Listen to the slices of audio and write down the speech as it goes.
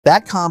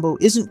That combo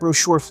isn't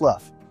brochure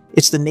fluff.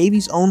 It's the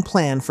Navy's own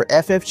plan for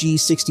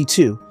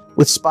FFG-62,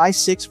 with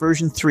SPY-6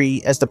 version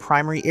 3 as the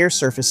primary air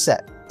surface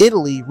set.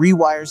 Italy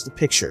rewires the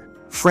picture.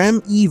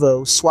 FREMM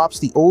EVO swaps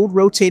the old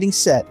rotating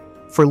set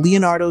for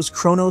Leonardo's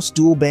Kronos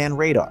dual-band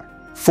radar.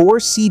 4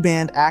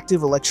 C-band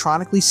active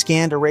electronically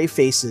scanned array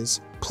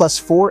faces plus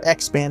 4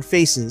 X-band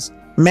faces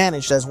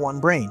managed as one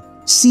brain.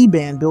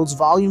 C-band builds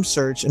volume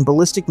search and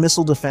ballistic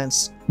missile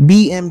defense,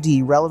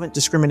 BMD relevant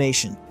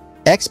discrimination.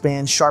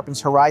 X-band sharpens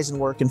horizon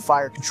work and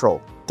fire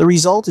control. The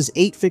result is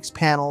 8 fixed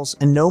panels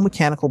and no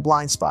mechanical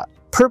blind spot,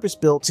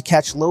 purpose-built to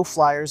catch low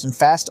flyers and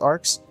fast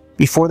arcs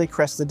before they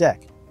crest the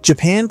deck.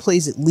 Japan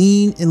plays it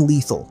lean and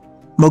lethal.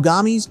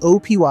 Mogami's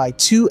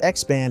OPY-2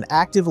 X-band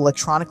active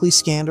electronically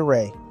scanned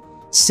array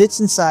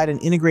sits inside an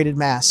integrated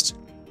mast,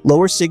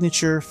 lower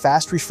signature,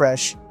 fast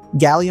refresh,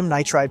 gallium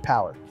nitride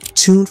power,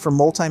 tuned for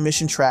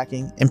multi-mission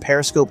tracking and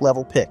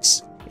periscope-level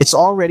pics. It's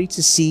all ready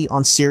to see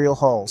on serial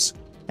hulls,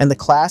 and the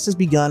class has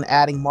begun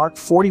adding Mark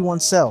 41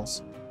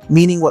 cells,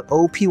 meaning what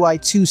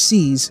OPY-2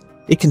 sees,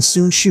 it can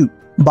soon shoot.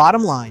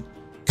 Bottom line,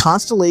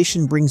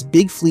 Constellation brings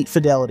big fleet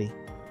fidelity.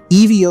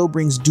 EVO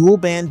brings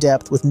dual-band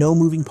depth with no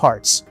moving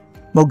parts.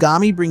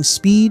 Mogami brings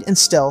speed and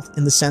stealth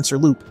in the sensor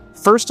loop.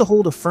 First to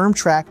hold a firm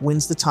track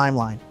wins the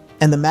timeline,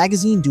 and the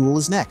magazine duel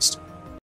is next.